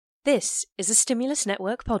This is a Stimulus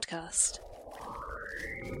Network podcast.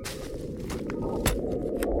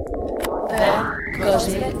 The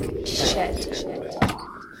Cosmic Shed.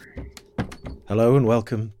 Hello and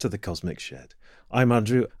welcome to the Cosmic Shed. I'm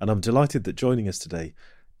Andrew and I'm delighted that joining us today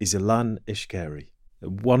is Ilan Eshkeri, a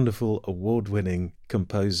wonderful award-winning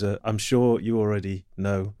composer. I'm sure you already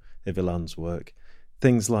know of Ilan's work.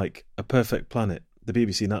 Things like A Perfect Planet, the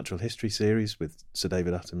BBC Natural History series with Sir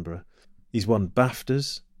David Attenborough. He's won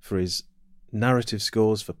BAFTAs for his narrative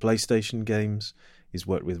scores for PlayStation games. He's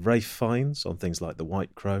worked with Ralph Fiennes on things like The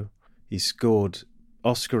White Crow. He's scored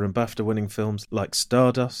Oscar and BAFTA winning films like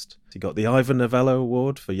Stardust. He got the Ivor Novello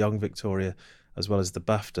Award for Young Victoria, as well as the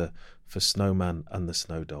BAFTA for Snowman and the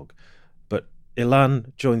Snow Dog. But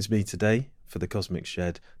Ilan joins me today for the Cosmic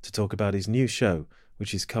Shed to talk about his new show,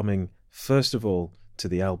 which is coming first of all to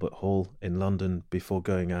the Albert Hall in London before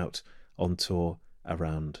going out on tour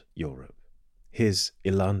around Europe. Here's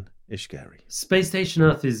Ilan Eshkeri. Space Station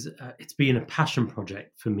Earth is it's been a passion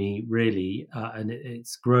project for me, really, and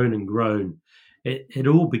it's grown and grown. It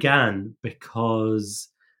all began because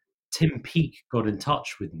Tim Peake got in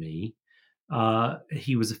touch with me.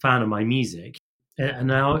 He was a fan of my music, and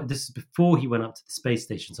now this is before he went up to the space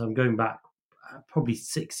station, so I'm going back probably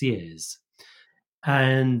 6 years.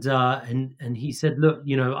 And he said, "Look,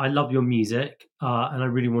 I love your music, and I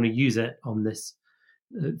really want to use it on this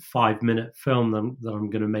 5-minute film that I'm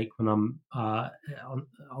going to make when I'm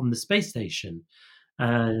on the space station."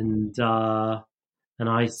 And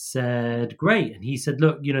I said, "Great." And he said,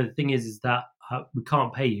 "Look, the thing is that we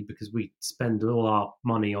can't pay you because we spend all our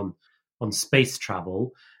money on space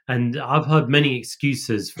travel." And I've heard many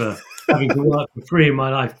excuses for having to work for free in my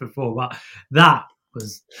life before, but that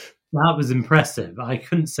was impressive. I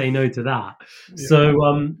couldn't say no to that.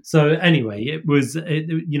 Yeah. So anyway,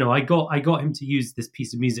 I got him to use this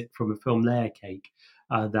piece of music from a film, Layer Cake,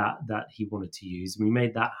 that he wanted to use. We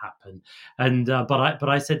made that happen. And but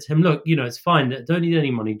I said to him, "Look, it's fine. Don't need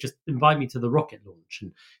any money. Just invite me to the rocket launch."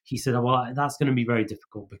 And he said, "Well, that's going to be very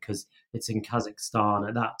difficult because it's in Kazakhstan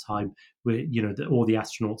at that time. Where all the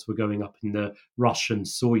astronauts were going up in the Russian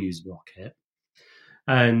Soyuz rocket."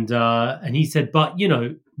 And he said, "But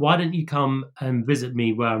why don't you come and visit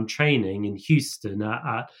me where I'm training in Houston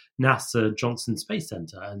at NASA Johnson Space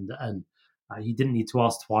Center?" And he didn't need to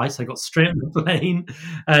ask twice. I got straight on the plane,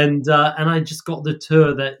 and I just got the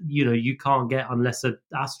tour that you can't get unless an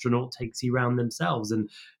astronaut takes you around themselves. And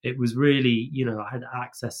it was really I had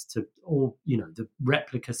access to all the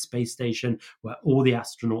replica space station where all the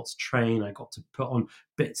astronauts train. I got to put on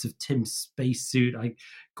bits of Tim's spacesuit. I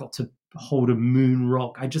got to hold a moon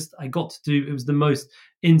rock. I got to do. It was the most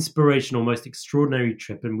inspirational, most extraordinary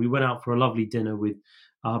trip. And we went out for a lovely dinner with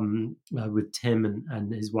Tim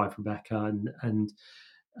and his wife Rebecca, and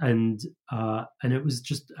it was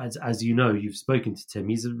just as you've spoken to Tim.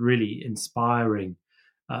 He's a really inspiring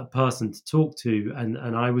person to talk to, and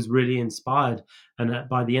I was really inspired. And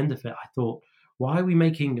by the end of it, I thought, why are we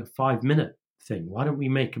making a 5-minute thing? Why don't we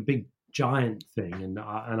make a big giant thing and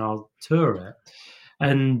I'll tour it?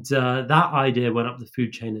 And that idea went up the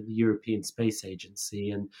food chain at the European Space Agency,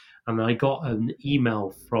 and I got an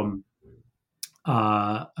email from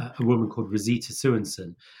a woman called Rosita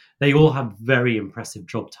Suenson. They all have very impressive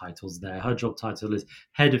job titles there. Her job title is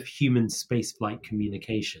Head of Human Spaceflight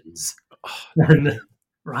Communications. And,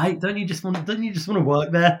 right? Don't you just want to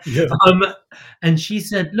work there? Yeah. And she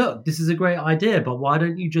said, "Look, this is a great idea, but why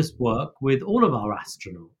don't you just work with all of our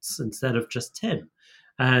astronauts instead of just Tim?"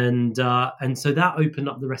 And so that opened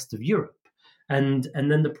up the rest of Europe, and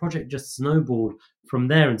then the project just snowballed from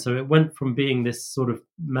there. And so it went from being this sort of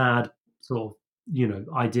mad sort of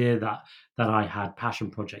idea that I had,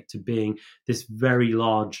 passion project, to being this very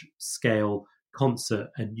large scale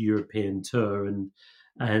concert and European tour. And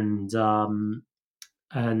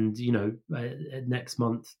next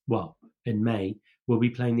month, well, in May, we'll be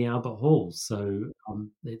playing the Albert Hall. So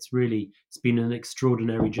it's been an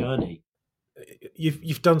extraordinary journey.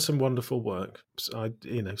 You've done some wonderful work.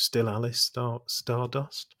 Still Alice,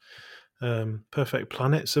 Stardust, Perfect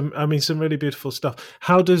Planet. Some really beautiful stuff.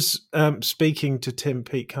 How does speaking to Tim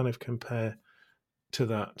Peake kind of compare to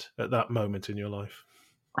that at that moment in your life?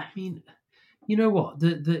 I mean, you know what?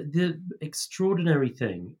 The extraordinary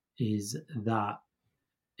thing is that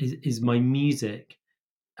is my music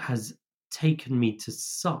has taken me to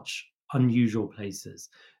such unusual places.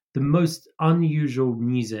 The most unusual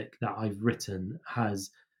music that I've written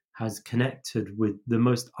has connected with the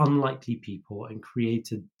most unlikely people and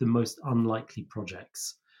created the most unlikely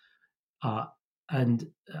projects. And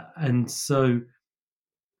so,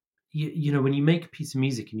 when you make a piece of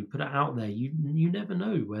music and you put it out there, you never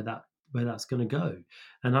know where that going to go.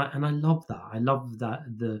 And I love that. I love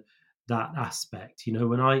that aspect. You know,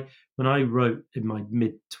 when I wrote in my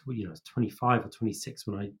 25 or 26,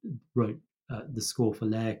 when I wrote the score for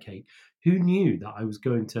Layer Cake, who knew that I was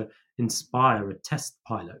going to inspire a test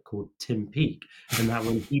pilot called Tim Peake, and that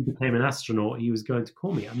when he became an astronaut, he was going to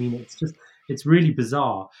call me. I mean, it's really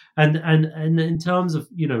bizarre. And in terms of,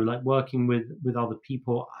 you know, like working with other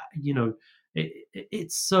people, you know,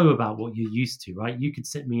 it's so about what you're used to, right? You could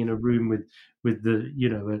sit me in a room with the, you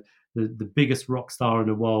know, the biggest rock star in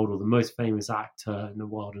the world or the most famous actor in the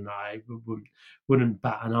world, and I wouldn't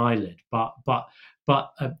bat an eyelid. But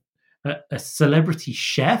a celebrity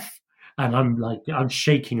chef, and I'm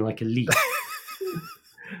shaking like a leaf.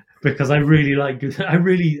 Because I really I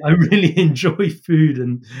really enjoy food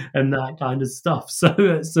and that kind of stuff. So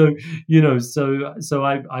you know,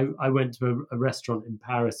 I went to a restaurant in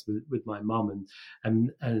Paris with my mum,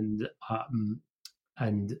 and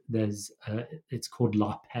there's it's called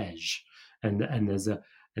L'Arpège, and there's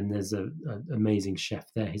a amazing chef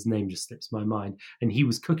there. His name just slips my mind. And he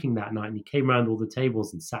was cooking that night, and he came around all the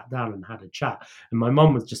tables and sat down and had a chat. And my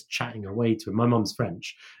mum was just chatting away to him. My mum's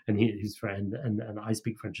French, and he's friend, and I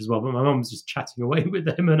speak French as well. But my mum was just chatting away with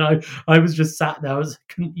him, and I was just sat there. I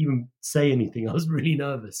couldn't even say anything. I was really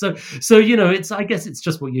nervous. So you know, I guess it's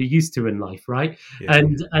just what you're used to in life, right? Yeah.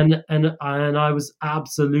 And I was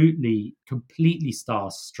absolutely completely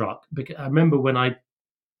starstruck, because I remember when I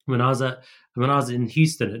was in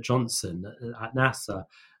Houston at Johnson at NASA,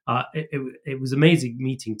 it was amazing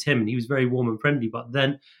meeting Tim, and he was very warm and friendly. But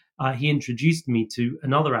then he introduced me to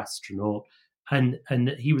another astronaut, and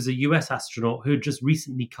he was a US astronaut who had just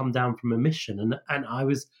recently come down from a mission, and I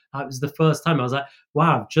was the first time I was like,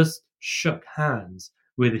 wow, I've just shook hands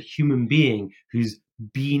with a human being who's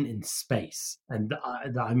been in space, and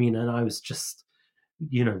I mean, and I was just,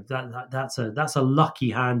 you know, that's a lucky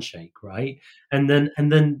handshake, right? And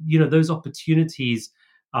then you know, those opportunities,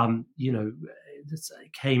 you know,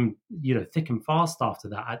 came, you know, thick and fast after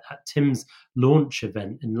that. At Tim's launch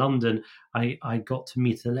event in London, I got to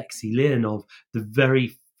meet Alexei Leonov, the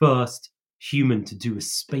very first human to do a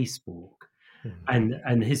spacewalk.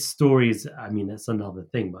 And his story is, I mean, that's another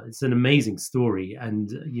thing, but it's an amazing story.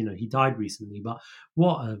 And you know, he died recently, but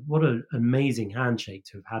what an amazing handshake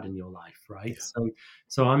to have had in your life, right? Yeah.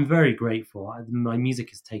 So I'm very grateful. My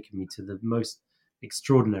music has taken me to the most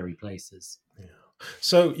extraordinary places. Yeah.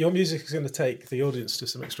 So your music is going to take the audience to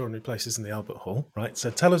some extraordinary places in the Albert Hall, right?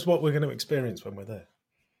 So tell us what we're going to experience when we're there.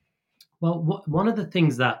 Well, one of the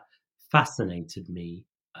things that fascinated me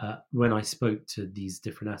when I spoke to these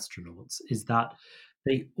different astronauts is that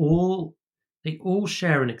they all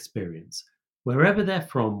share an experience, wherever they're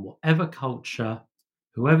from, whatever culture,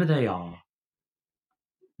 whoever they are.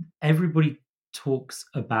 Everybody talks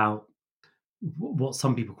about what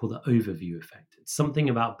some people call the overview effect. It's something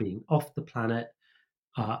about being off the planet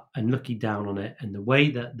and looking down on it, and the way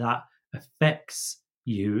that affects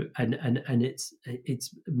you, and it's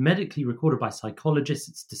medically recorded by psychologists.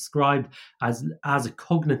 It's described as a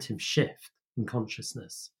cognitive shift in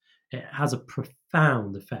consciousness. It has a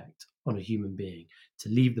profound effect on a human being to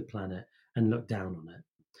leave the planet and look down on it.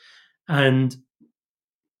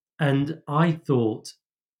 And I thought,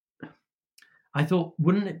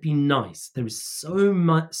 wouldn't it be nice? There is so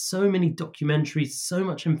many documentaries, so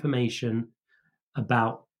much information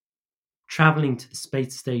about traveling to the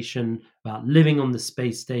space station, about living on the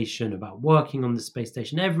space station, about working on the space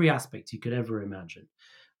station, every aspect you could ever imagine.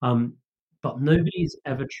 But nobody's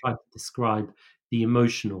ever tried to describe the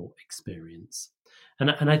emotional experience.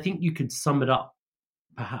 And I think you could sum it up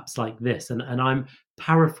perhaps like this, and I'm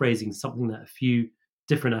paraphrasing something that a few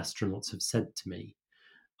different astronauts have said to me.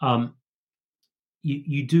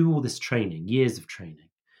 You do all this training, years of training,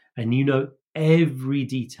 and you know every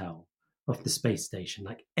detail of the space station,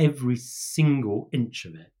 like every single inch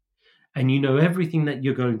of it, and you know everything that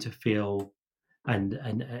you're going to feel, and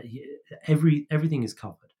everything is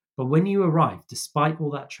covered. But when you arrive, despite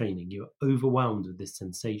all that training, you're overwhelmed with this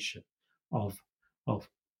sensation of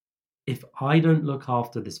if I don't look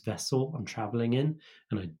after this vessel I'm traveling in,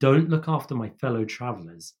 and I don't look after my fellow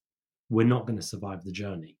travelers, we're not going to survive the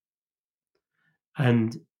journey.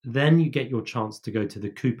 And then you get your chance to go to the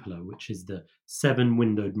cupola, which is the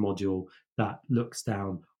 7-windowed module that looks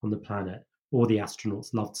down on the planet. All the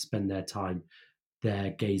astronauts love to spend their time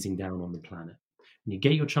there gazing down on the planet. And you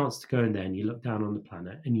get your chance to go in there and you look down on the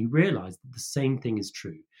planet and you realize that the same thing is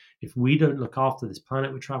true. If we don't look after this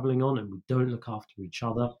planet we're traveling on, and we don't look after each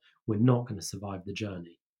other, we're not going to survive the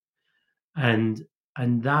journey. And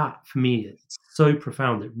that, for me, it's so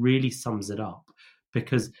profound. It really sums it up,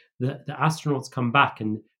 because the astronauts come back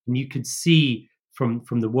and you could see from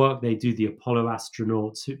the work they do, the Apollo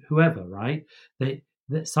astronauts, whoever, right?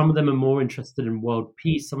 Some of them are more interested in world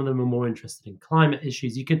peace. Some of them are more interested in climate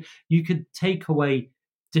issues. You could take away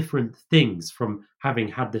different things from having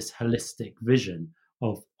had this holistic vision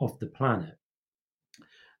of the planet.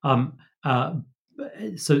 Um, uh,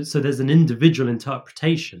 so there's an individual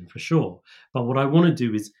interpretation for sure. But what I want to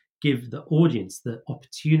do is give the audience the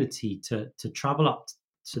opportunity to travel up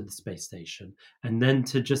to the space station and then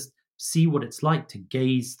to just see what it's like to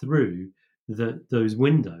gaze through those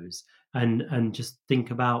windows and just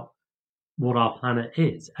think about what our planet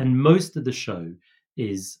is. And most of the show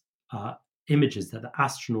is images that the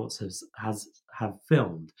astronauts have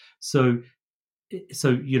filmed. So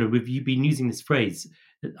we've been using this phrase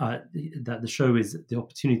that the show is the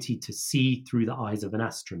opportunity to see through the eyes of an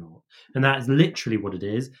astronaut, and that is literally what it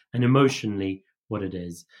is, and emotionally what it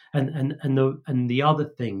is. And the other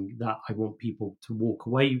thing that I want people to walk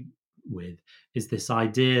away with is this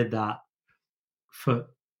idea that for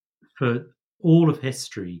all of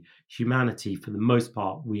history, humanity, for the most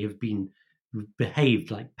part, we've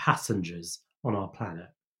behaved like passengers on our planet.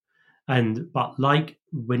 But like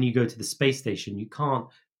when you go to the space station, you can't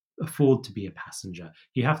afford to be a passenger.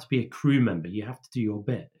 You have to be a crew member. You have to do your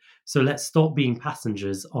bit. So let's stop being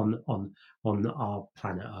passengers on our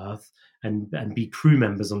planet Earth and be crew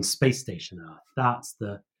members on space station Earth. That's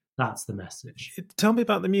the message. Tell me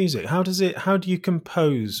about the music. How do you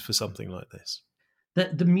compose for something like this?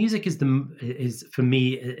 The music is for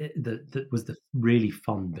me that was the really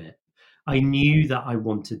fun bit. I knew that I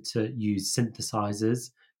wanted to use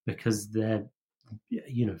synthesizers because they're,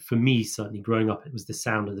 for me, certainly growing up, it was the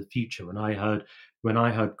sound of the future. When I heard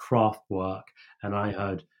Kraftwerk, and I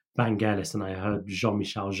heard Vangelis, and I heard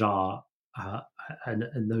Jean-Michel Jarre,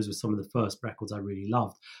 and those were some of the first records I really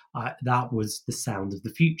loved. That was the sound of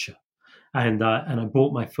the future, and I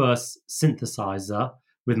bought my first synthesizer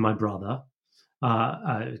with my brother,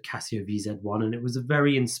 Casio VZ1, and it was a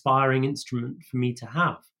very inspiring instrument for me to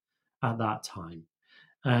have at that time.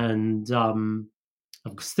 And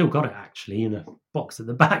I've still got it actually in a box at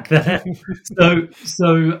the back there.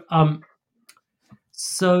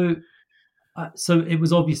 So it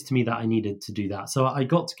was obvious to me that I needed to do that. So I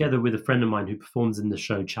got together with a friend of mine who performs in the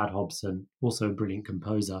show, Chad Hobson, also a brilliant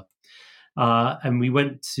composer. And we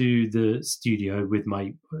went to the studio with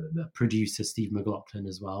my producer, Steve McLaughlin,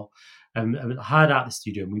 as well. And I hired out the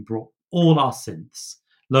studio, and we brought all our synths,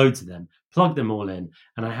 loads of them, plugged them all in.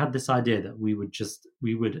 And I had this idea that we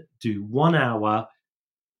would do 1 hour,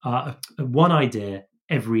 one idea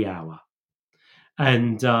every hour.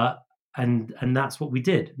 And that's what we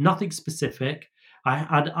did. Nothing specific.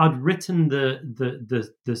 I'd written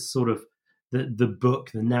the sort of the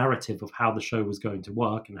book, the narrative of how the show was going to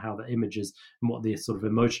work and how the images and what the sort of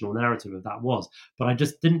emotional narrative of that was. But I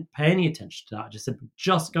just didn't pay any attention to that. I just said, we're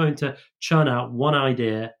just going to churn out one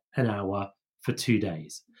idea an hour for 2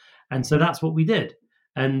 days. And so that's what we did.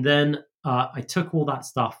 And then I took all that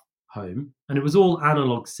stuff home, and it was all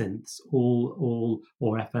analog synths, or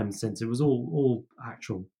FM synths. It was all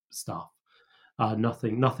actual stuff,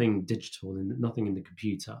 nothing digital, and nothing in the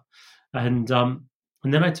computer. And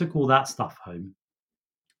then I took all that stuff home,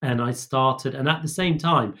 and I started. And at the same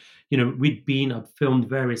time, I'd filmed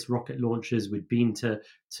various rocket launches. We'd been to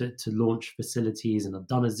launch facilities, and I've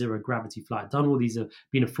done a zero gravity flight. Done all these,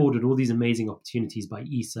 been afforded all these amazing opportunities by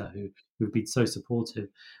ESA, who've been so supportive.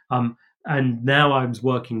 And now I was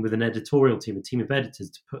working with an editorial team, a team of editors,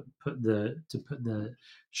 to put the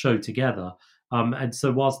show together. And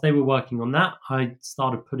so whilst they were working on that, I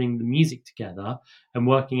started putting the music together and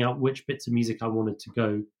working out which bits of music I wanted to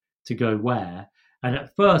go where. And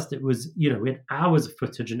at first it was, we had hours of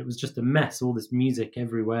footage, and it was just a mess, all this music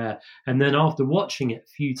everywhere. And then after watching it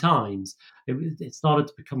a few times, it started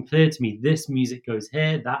to become clear to me, this music goes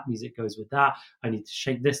here, that music goes with that. I need to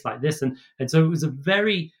shape this like this. And so it was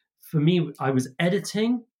for me, I was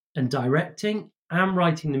editing and directing and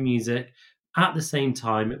writing the music at the same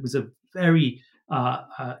time. It was a very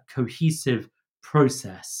cohesive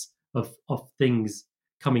process of things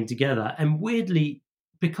coming together. And weirdly,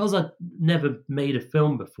 because I'd never made a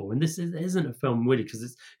film before, and this isn't a film really,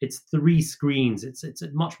 because it's 3 screens. It's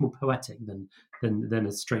much more poetic than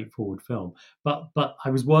a straightforward film. But I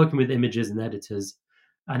was working with images and editors,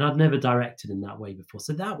 and I'd never directed in that way before.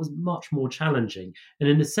 So that was much more challenging. And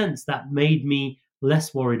in a sense, that made me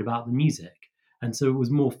less worried about the music. And so it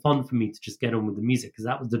was more fun for me to just get on with the music, because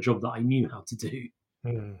that was the job that I knew how to do.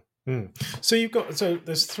 So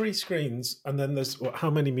there's 3 screens, and then there's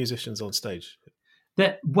how many musicians on stage?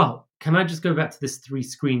 Can I just go back to this 3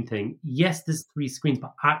 screen thing? Yes, there's 3 screens,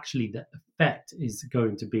 but actually the effect is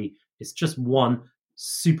going to be, it's just one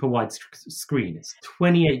super wide screen. It's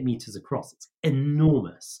 28 meters across. It's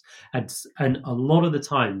enormous. And a lot of the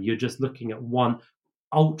time, you're just looking at one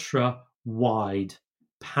ultra wide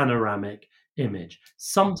panoramic image.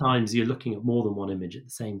 Sometimes you're looking at more than one image at the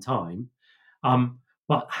same time.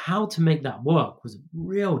 But how to make that work was a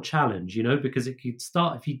real challenge, because it could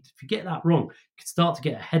start, if you get that wrong, you could start to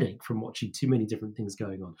get a headache from watching too many different things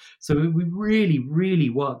going on. So we really, really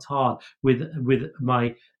worked hard with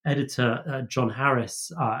my editor, John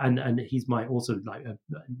Harris, and he's my also like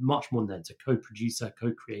much more than a co-producer,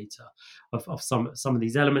 co-creator of some of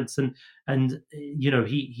these elements. And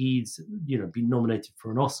he's been nominated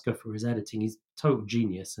for an Oscar for his editing. He's a total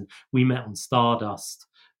genius. And we met on Stardust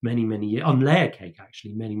many years, on Layer Cake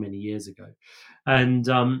actually, many years ago,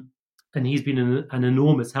 and he's been an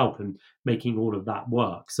enormous help in making all of that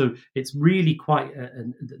work. So it's really quite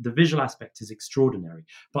the visual aspect is extraordinary,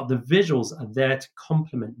 but the visuals are there to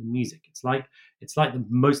complement the music. It's like the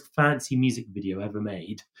most fancy music video ever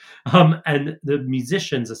made, and the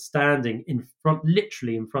musicians are standing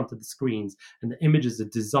literally in front of the screens, and the images are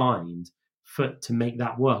designed to make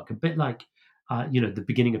that work. A bit like the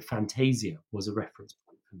beginning of Fantasia was a reference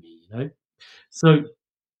point for me. So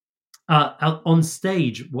on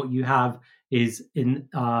stage, what you have is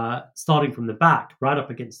starting from the back, right up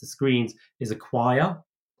against the screens, is a choir.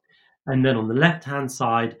 And then on the left-hand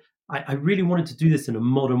side, I really wanted to do this in a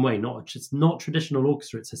modern way, not traditional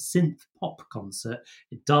orchestra. It's a synth pop concert.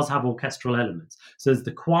 It does have orchestral elements. So there's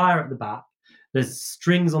the choir at the back. There's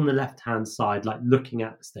strings on the left-hand side, like looking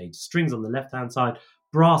at the stage. Strings on the left-hand side,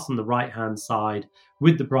 brass on the right-hand side.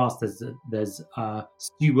 With the brass, there's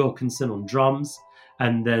Stu Wilkinson on drums.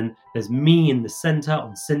 And then there's me in the center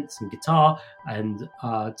on synths and guitar. And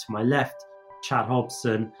to my left, Chad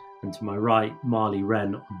Hobson. And to my right, Marley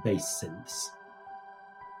Wren on bass synths.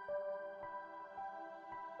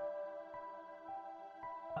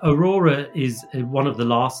 Aurora is one of the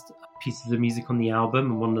last pieces of music on the album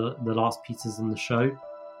and one of the last pieces on the show.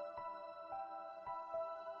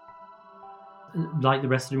 Like the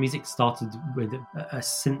rest of the music, started with a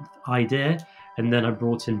synth idea, and then I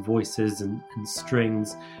brought in voices and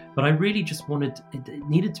strings. But I really just wanted, it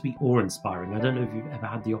needed to be awe-inspiring. I don't know if you've ever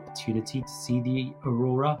had the opportunity to see the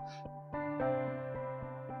Aurora.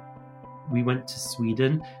 We went to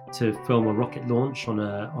Sweden to film a rocket launch on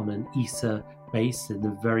an ESA base in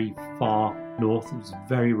the very far north. It was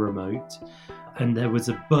very remote. And there was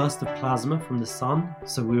a burst of plasma from the sun.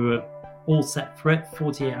 So we were all set for it.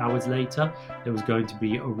 48 hours later, there was going to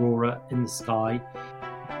be aurora in the sky.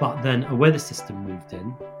 But then a weather system moved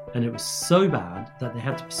in, and it was so bad that they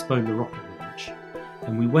had to postpone the rocket launch.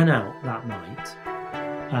 And we went out that night,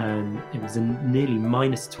 and it was in nearly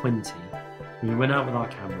minus 20. We went out with our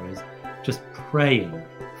cameras, just praying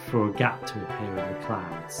for a gap to appear in the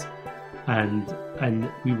clouds. And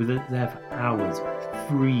we were there for hours,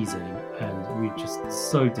 freezing, and we were just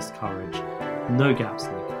so discouraged. No gaps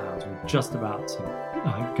in the clouds. We were just about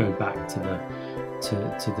to go back to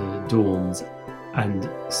the dorms, and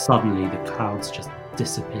suddenly the clouds just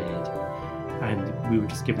disappeared, and we were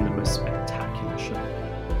just given the most spectacular show.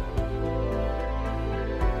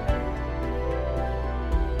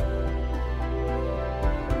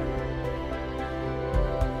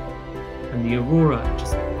 And the aurora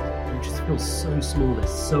just feels so small,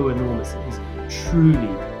 it's so enormous, it is truly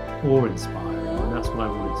awe-inspiring, and that's what I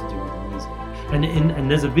wanted to do with the music.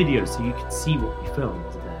 And there's a video, so you can see what we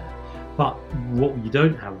filmed there. But what you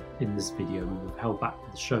don't have in this video, we've held back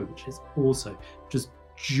for the show, which is also just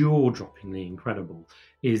jaw-droppingly incredible,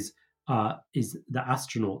 is the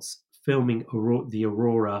astronauts filming the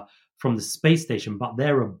aurora from the space station, but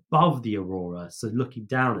they're above the aurora, so looking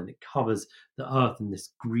down, and it covers the Earth in this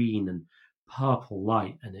green and purple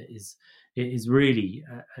light, and it is really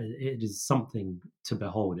it is something to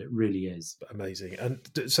behold. It really is amazing. And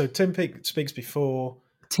so Tim Peake speaks before.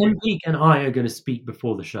 Tim Peake and I are going to speak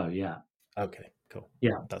before the show. Yeah. Okay. Cool.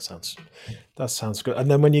 Yeah. That sounds good. And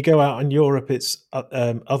then when you go out in Europe, it's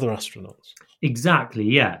other astronauts. Exactly.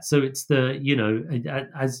 Yeah. So it's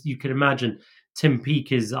as you can imagine, Tim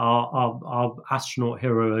Peake is our astronaut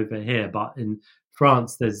hero over here, but in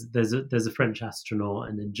France, there's a French astronaut,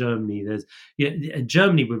 and in Germany, in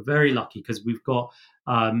Germany we're very lucky because we've got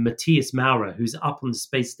Matthias Maurer, who's up on the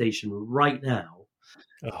space station right now.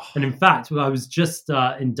 Oh. And in fact, I was just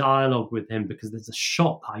in dialogue with him because there's a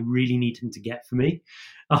shot I really need him to get for me.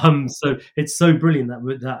 So it's so brilliant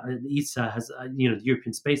that ESA has, the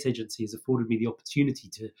European Space Agency has afforded me the opportunity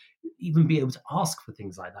to even be able to ask for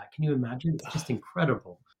things like that. Can you imagine? It's just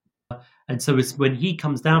incredible. And so it's when he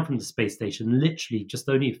comes down from the space station, literally just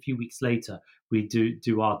only a few weeks later, we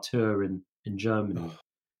do our tour in Germany.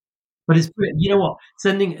 But it's brilliant. You know what?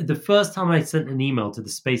 Sending the first time I sent an email to the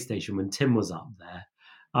space station when Tim was up there,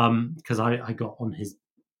 because I got on his,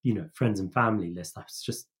 friends and family list. I was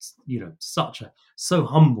just, so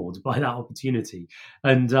humbled by that opportunity,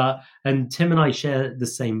 and Tim and I share the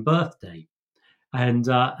same birthday, and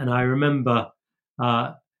I remember.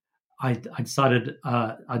 I decided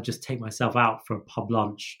I'd just take myself out for a pub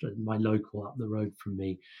lunch at my local up the road from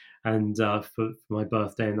me, and for my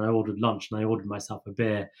birthday. And I ordered lunch, and I ordered myself a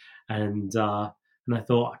beer, and I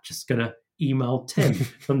thought I'm just gonna email Tim.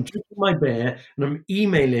 So I'm drinking my beer, and I'm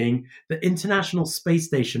emailing the International Space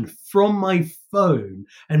Station from my phone.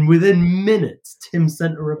 And within minutes, Tim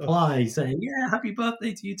sent a reply saying, "Yeah, happy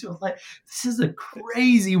birthday to you too." I was like, "This is a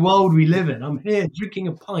crazy world we live in. I'm here drinking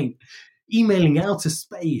a pint." Emailing outer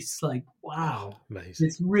space, like, wow, Amazing.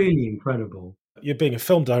 it's really incredible. You're being a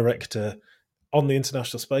film director on the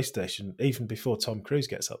International Space Station even before Tom Cruise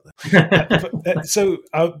gets up there. So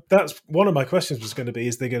that's one of my questions was going to be: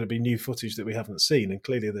 is there going to be new footage that we haven't seen? And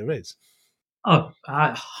clearly there is. Oh,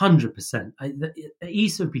 100%.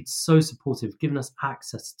 ESA have been so supportive, giving us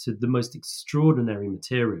access to the most extraordinary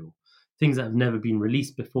material, things that have never been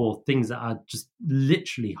released before, things that are just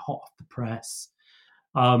literally hot off the press.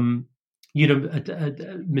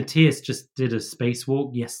 Matthias just did a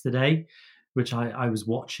spacewalk yesterday, which I was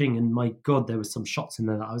watching, and my God, there was some shots in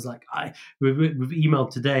there that I was like, we've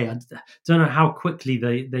emailed today. I don't know how quickly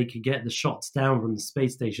they could get the shots down from the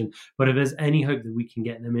space station, but if there's any hope that we can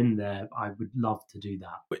get them in there, I would love to do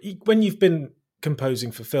that. When you've been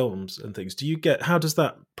composing for films and things, how does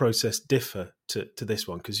that process differ to this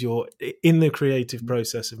one? Because you're in the creative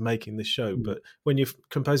process of making the show, but when you're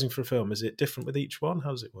composing for a film, is it different with each one?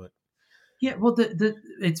 How does it work? Yeah, well,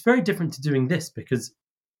 it's very different to doing this, because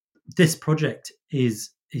this project is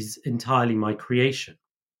entirely my creation,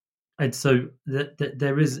 and so that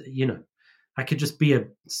there is, I could just be a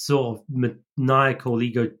sort of maniacal,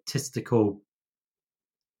 egotistical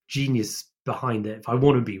genius behind it if I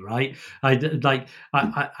want to be, right? I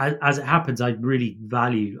as it happens, I really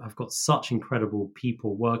value. I've got such incredible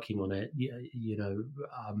people working on it,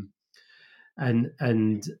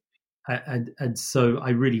 and so I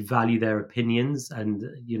really value their opinions, and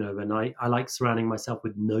I like surrounding myself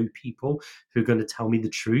with people who are going to tell me the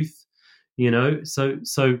truth, so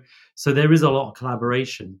there is a lot of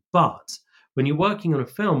collaboration. But when you're working on a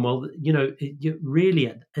film, well, you really,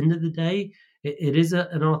 at the end of the day, it is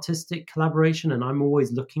an artistic collaboration, and I'm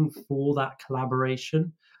always looking for that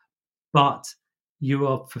collaboration. But you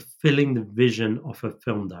are fulfilling the vision of a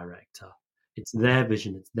film director. It's their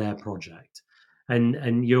vision, it's their project,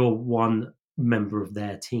 and you're one member of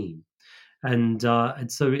their team, and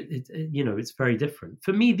so it's very different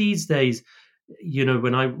for me these days.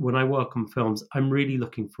 When I work on films, I'm really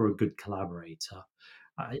looking for a good collaborator.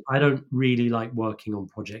 I don't really like working on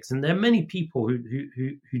projects, and there are many people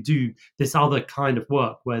who do this other kind of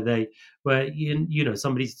work where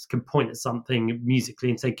somebody can point at something musically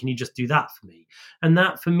and say, "Can you just do that for me?" And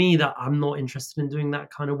that, for me, that I'm not interested in doing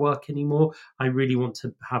that kind of work anymore. I really want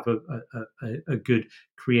to have a good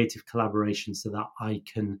creative collaboration so that I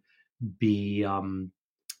can be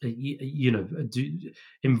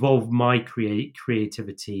involve my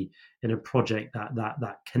creativity in a project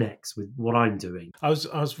that connects with what I'm doing. I was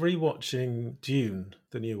rewatching Dune,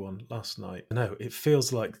 the new one, last night. No, it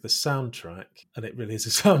feels like the soundtrack, and it really is a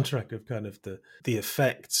soundtrack of kind of the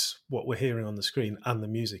effects, what we're hearing on the screen, and the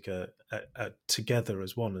music are together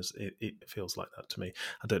as one. As it feels like that to me.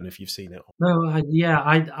 I don't know if you've seen it. No, I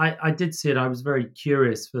did see it. I was very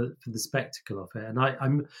curious for the spectacle of it, and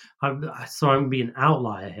I'm being an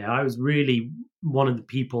outlier here. I was really one of the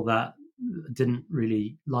people that didn't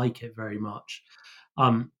really like it very much,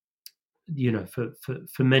 for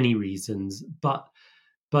many reasons. But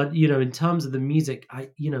in terms of the music,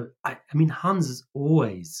 I mean, Hans has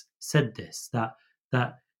always said this, that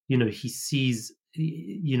he sees,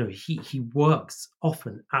 he works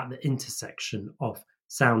often at the intersection of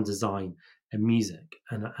sound design and music,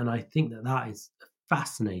 and I think that is a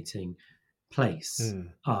fascinating place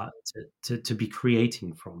to be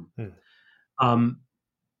creating from.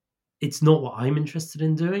 It's not what I'm interested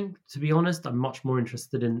in doing, to be honest. I'm much more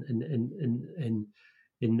interested in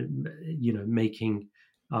making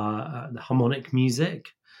the harmonic music.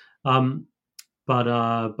 But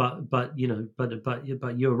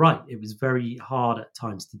you're right. It was very hard at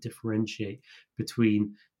times to differentiate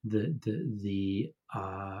between the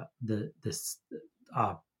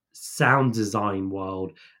sound design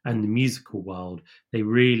world and the musical world. They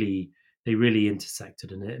really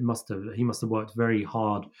intersected, and he must have worked very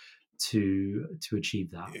hard to achieve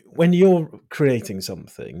that. When you're creating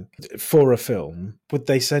something for a film, would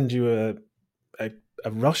they send you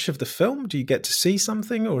a rush of the film? Do you get to see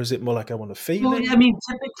something, or is it more like I want a Well, feeling? I mean,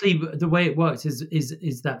 typically the way it works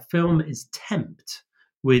is that film is temped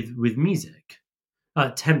with music.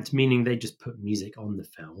 Tempt meaning they just put music on the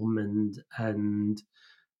film,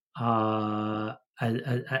 uh,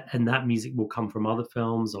 and that music will come from other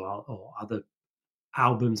films or other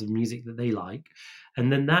albums of music that they like, and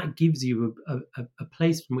then that gives you a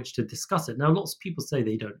place from which to discuss it. Now, lots of people say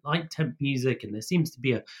they don't like temp music, and there seems to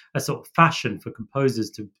be a sort of fashion for composers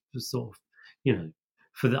to sort of, you know,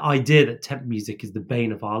 for the idea that temp music is the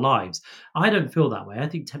bane of our lives. I don't feel that way. I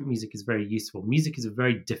think temp music is very useful. Music is a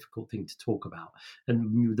very difficult thing to talk about,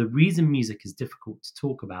 and the reason music is difficult to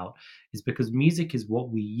talk about is because music is what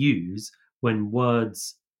we use when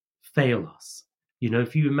words fail us. You know,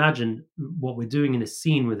 if you imagine what we're doing in a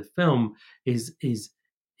scene with a film is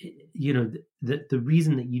you know, the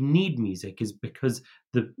reason that you need music is because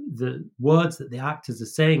the words that the actors are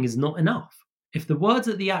saying is not enough. If the words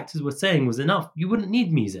that the actors were saying was enough, you wouldn't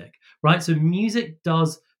need music, right? So music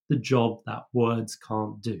does the job that words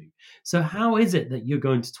can't do. So how is it that you're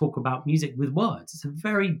going to talk about music with words? It's a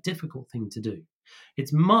very difficult thing to do.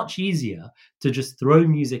 It's much easier to just throw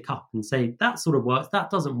music up and say, that sort of works, that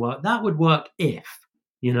doesn't work, that would work if,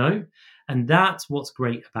 you know? And that's what's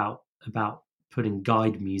great about putting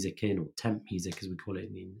guide music in, or temp music as we call it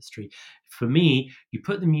in the industry. For me, you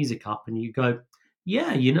put the music up and you go,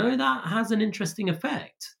 yeah, you know, that has an interesting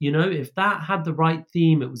effect. You know, if that had the right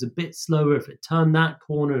theme, it was a bit slower, if it turned that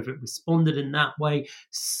corner, if it responded in that way,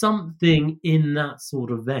 something in that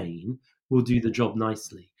sort of vein will do the job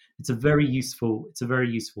nicely. It's a very useful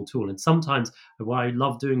tool. And sometimes what I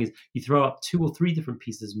love doing is you throw up 2 or 3 different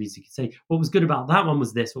pieces of music. You say, what was good about that one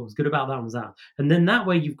was this, what was good about that one was that. And then that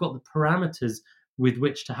way you've got the parameters with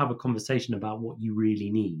which to have a conversation about what you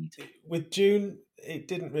really need. With June, it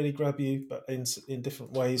didn't really grab you, but in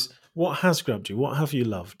different ways. What has grabbed you? What have you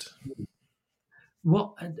loved?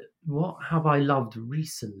 What have I loved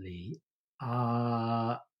recently?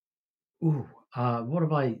 What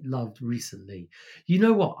have I loved recently? You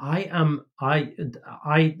know what? I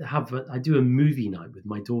do a movie night with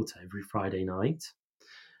my daughter every Friday night,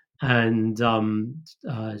 and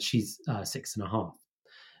she's 6.5,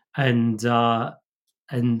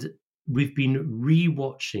 and we've been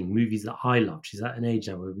rewatching movies that I love. She's at an age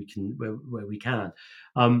now where we can,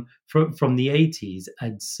 from the 80s,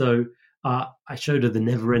 and so I showed her The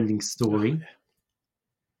Never-Ending Story. Oh, yeah.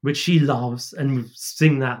 Which she loves, and we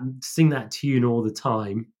sing that tune all the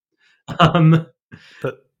time. Um,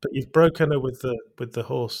 But you've broken her with the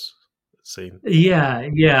horse scene. yeah,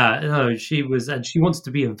 no, she was, and she wants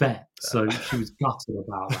to be a vet, so she was gutted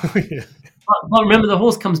about that. Yeah. But remember, the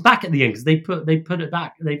horse comes back at the end because they put it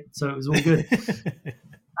back, so it was all good.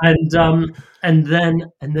 And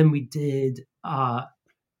then we did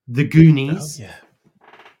The Goonies. Oh, yeah.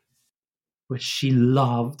 Which she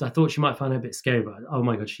loved. I thought she might find it a bit scary, but oh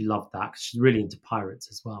my god, she loved that because she's really into pirates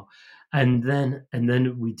as well. And then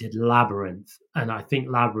we did Labyrinth, and I think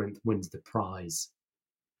Labyrinth wins the prize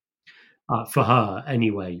for her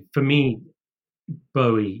anyway. For me,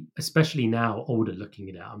 Bowie, especially now, older, looking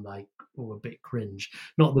at it, I'm like, oh, a bit cringe.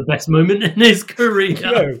 Not the best moment in his career.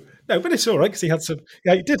 No, but it's all right because he had some.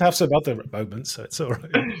 Yeah, he did have some other moments, so it's all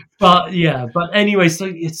right. But anyway, so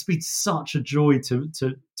it's been such a joy to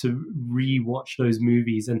rewatch those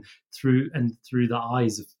movies, and through the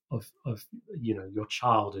eyes of you know, your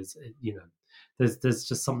child. Is, you know, there's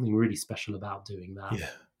just something really special about doing that. Yeah.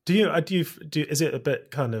 Do you is it a bit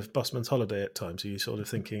kind of busman's holiday at times? Are you sort of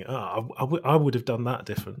thinking, I would have done that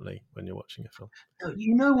differently when you're watching a film? No,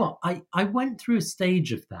 you know what? I went through a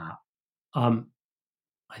stage of that. I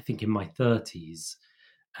think in my 30s,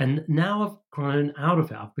 and now I've grown out of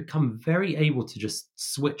it. I've become very able to just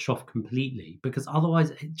switch off completely, because otherwise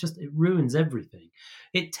it ruins everything.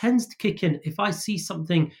 It tends to kick in if I see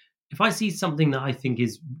something that I think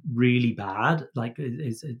is really bad, like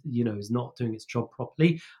is not doing its job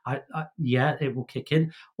properly. Yeah, it will kick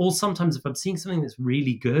in. Or sometimes if I'm seeing something that's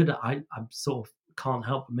really good, I sort of can't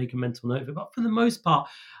help but make a mental note of it. But for the most part,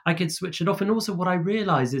 I can switch it off. And also, what I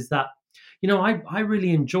realize is that, you know, I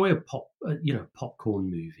really enjoy a popcorn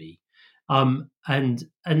movie, and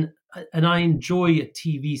I enjoy a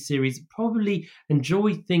TV series. Probably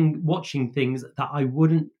enjoy watching things that I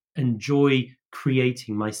wouldn't enjoy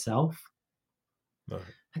creating myself. Right.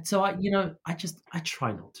 And so I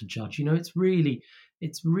try not to judge. You know, it's really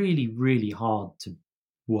really hard to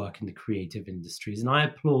work in the creative industries, and I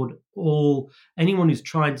applaud anyone who's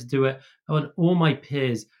trying to do it, and all my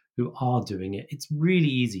peers who are doing it. It's really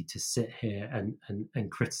easy to sit here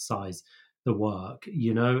and criticize the work,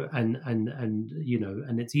 you know, and you know,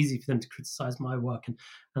 and it's easy for them to criticize my work, and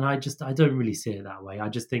And I don't really see it that way. I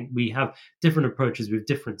just think we have different approaches with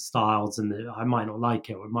different styles, and I might not like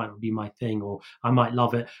it, or it might not be my thing, or I might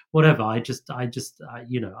love it, whatever. I just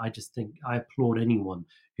think I applaud anyone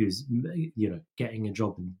who's getting a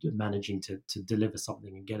job and managing to deliver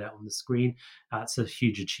something and get it on the screen. That's a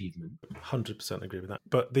huge achievement. 100% agree with that.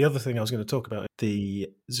 But the other thing I was going to talk about, the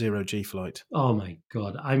 0G flight. Oh my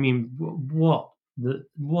God. I mean, what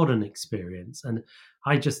an experience. And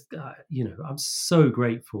I just, I'm so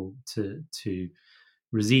grateful to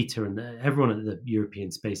Rosita and everyone at the European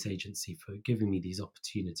Space Agency for giving me these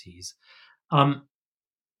opportunities.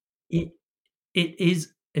 It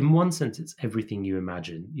is, in one sense, it's everything you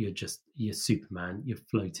imagine. You're Superman, you're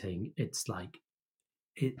floating. It's like,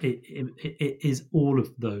 it is all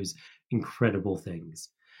of those incredible things.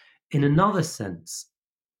 In another sense,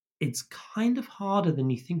 it's kind of harder than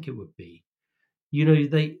you think it would be.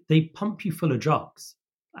 They pump you full of drugs,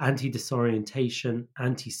 anti-disorientation,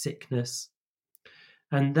 anti-sickness,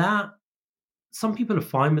 and that some people are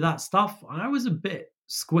fine with that stuff. I was a bit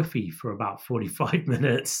squiffy for about 45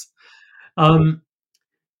 minutes. And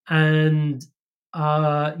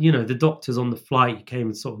the doctors on the flight came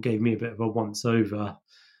and sort of gave me a bit of a once over.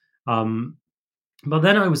 But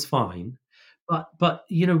then I was fine. But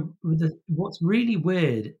what's really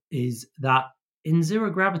weird is that in zero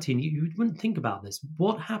gravity, and you wouldn't think about this,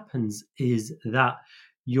 what happens is that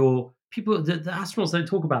the astronauts don't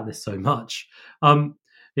talk about this so much.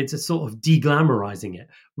 It's a sort of de-glamorizing it.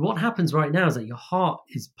 What happens right now is that your heart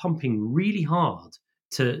is pumping really hard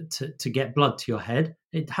to get blood to your head.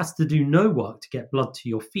 It has to do no work to get blood to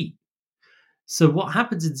your feet. So what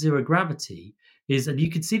happens in zero gravity is, and you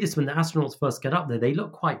can see this when the astronauts first get up there, they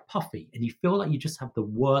look quite puffy and you feel like you just have the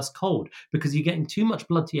worst cold because you're getting too much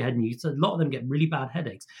blood to your head, and a lot of them get really bad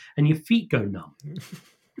headaches and your feet go numb,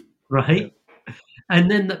 right? Yeah.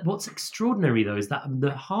 And then what's extraordinary though is that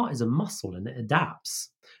the heart is a muscle and it adapts,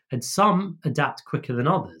 and some adapt quicker than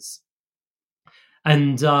others.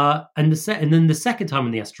 And then the second time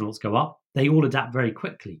when the astronauts go up, they all adapt very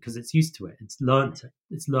quickly because it's used to it. It's learned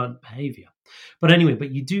behavior. But anyway,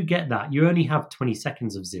 you do get that. You only have 20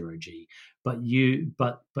 seconds of 0G, but you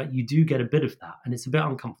do get a bit of that, and it's a bit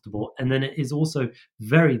uncomfortable. And then it is also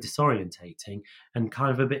very disorientating and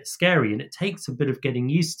kind of a bit scary, and it takes a bit of getting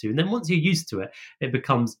used to. And then once you're used to it, it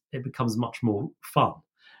becomes much more fun.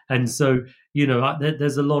 And so,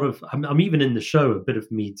 there's a lot of, I'm even in the show, a bit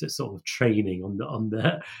of me to sort of training on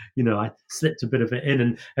the, I slipped a bit of it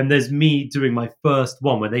in, and there's me doing my first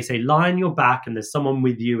one where they say, lie on your back and there's someone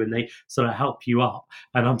with you and they sort of help you up.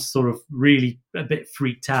 And I'm sort of really a bit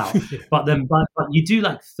freaked out, but you do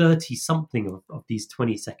like 30 something of these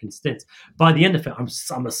 20-second stints. By the end of it, I'm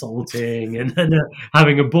somersaulting and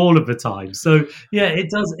having a ball of a time. So yeah, it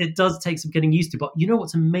does take some getting used to, but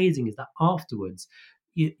what's amazing is that afterwards,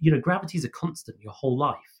 gravity is a constant your whole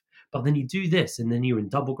life, but then you do this and then you're in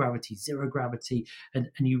double gravity, zero gravity, and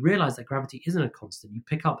you realize that gravity isn't a constant. You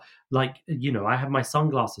pick up, like, I have my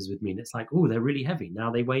sunglasses with me and it's like, oh, they're really heavy,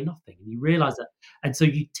 now they weigh nothing, and you realize that. And so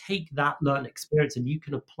you take that learned experience and you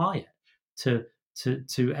can apply it to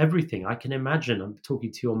everything. I can imagine, I'm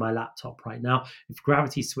talking to you on my laptop right now, if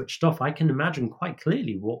gravity switched off, I can imagine quite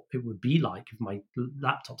clearly what it would be like if my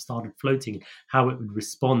laptop started floating, how it would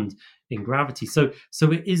respond in gravity. So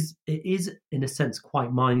it is in a sense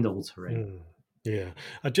quite mind altering. Yeah,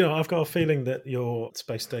 I've got a feeling that your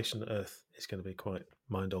space station Earth is going to be quite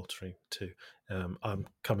mind altering too. I'm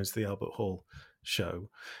coming to the Albert Hall show.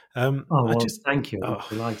 Thank you.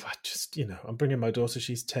 I just, I'm bringing my daughter.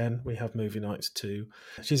 She's 10. We have movie nights too.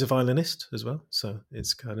 She's a violinist as well, so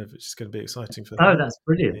it's going to be exciting for her. Oh, that's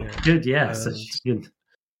brilliant. Yeah. Good, yeah. So good.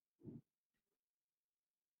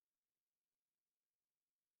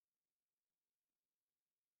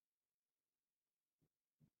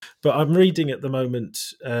 But I'm reading at the moment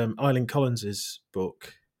Ilan Collins's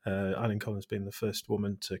book. Ilan Collins being the first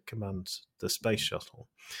woman to command the space shuttle,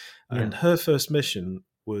 and her first mission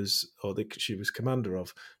she was commander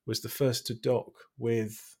of, was the first to dock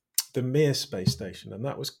with the Mir space station, and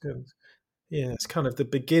that was good. Yeah, it's kind of the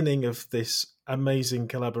beginning of this amazing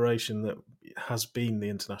collaboration that has been the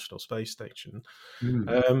International Space Station.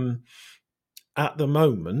 At the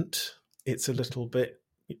moment, it's a little bit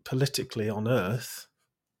politically on Earth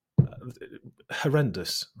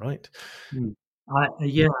horrendous, right? I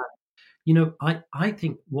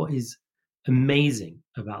think what is amazing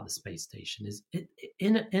about the space station is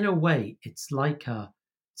in a way it's like a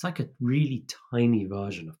really tiny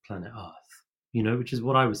version of planet Earth, which is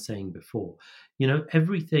what I was saying before.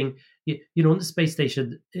 Everything, on the space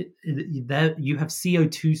station, there you have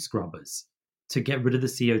CO2 scrubbers to get rid of the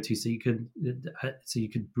CO2 so you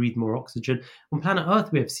could breathe more oxygen. On planet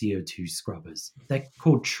Earth, we have CO2 scrubbers. They're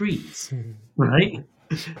called trees, right?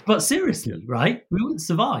 But seriously, right? We wouldn't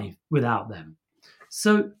survive without them.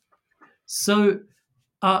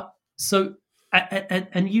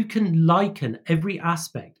 And you can liken every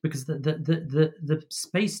aspect, because the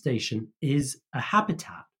space station is a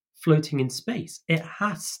habitat floating in space. It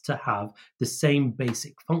has to have the same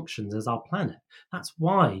basic functions as our planet. That's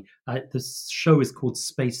why the show is called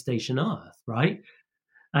Space Station Earth, right?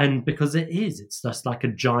 And because it's just like a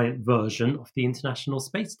giant version of the International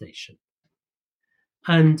Space Station.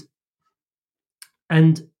 And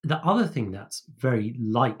the other thing that's very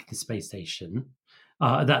like the space station,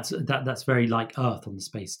 that's very like Earth on the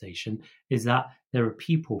space station, is that there are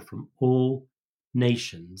people from all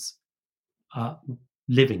nations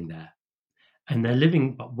living there, and they're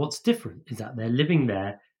living. But what's different is that they're living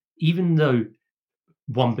there, even though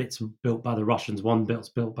one bit's built by the Russians, one bit's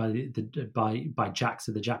built by by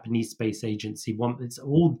JAXA, the Japanese Space Agency. It's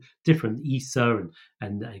all different. ESA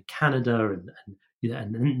and Canada and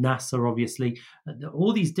NASA, obviously,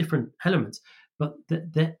 all these different elements. But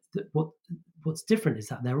what's different is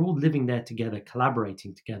that they're all living there together,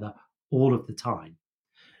 collaborating together all of the time.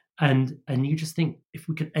 And you just think, if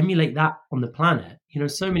we could emulate that on the planet,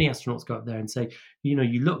 so many astronauts go up there and say,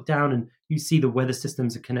 you look down and you see the weather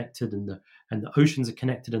systems are connected, and the oceans are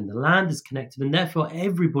connected, and the land is connected, and therefore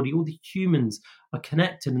everybody, all the humans, are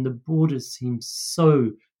connected, and the borders seem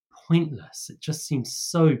so pointless. It just seems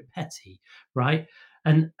so petty, right?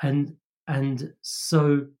 And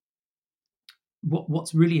so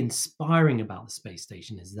what's really inspiring about the space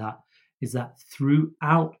station is that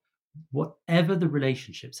throughout whatever the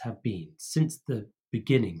relationships have been since the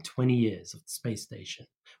beginning, 20 years of the space station,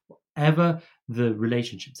 whatever the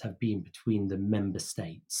relationships have been between the member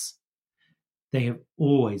states, they have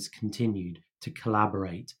always continued to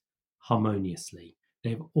collaborate harmoniously.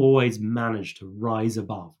 They have always managed to rise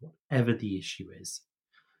above whatever the issue is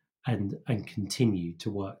and continue to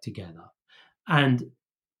work together. And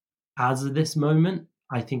as of this moment,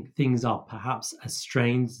 I think things are perhaps as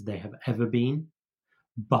strained as they have ever been.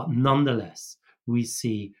 But nonetheless, we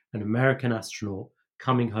see an American astronaut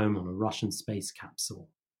coming home on a Russian space capsule.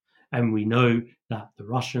 And we know that the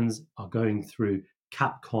Russians are going through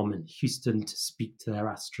Capcom in Houston to speak to their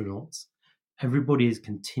astronauts. Everybody is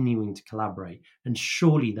continuing to collaborate, and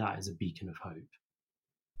surely that is a beacon of hope.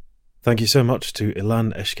 Thank you so much to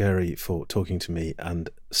Ilan Eshkeri for talking to me. And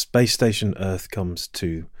Space Station Earth comes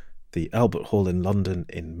to the Albert Hall in London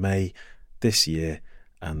in May this year,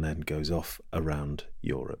 and then goes off around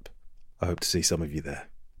Europe. I hope to see some of you there.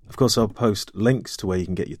 Of course, I'll post links to where you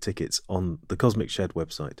can get your tickets on the Cosmic Shed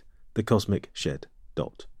website,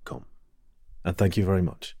 thecosmicshed.com. And thank you very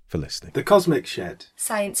much for listening. The Cosmic Shed.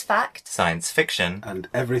 Science fact. Science fiction. And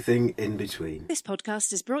everything in between. This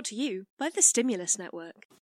podcast is brought to you by the Stimulus Network.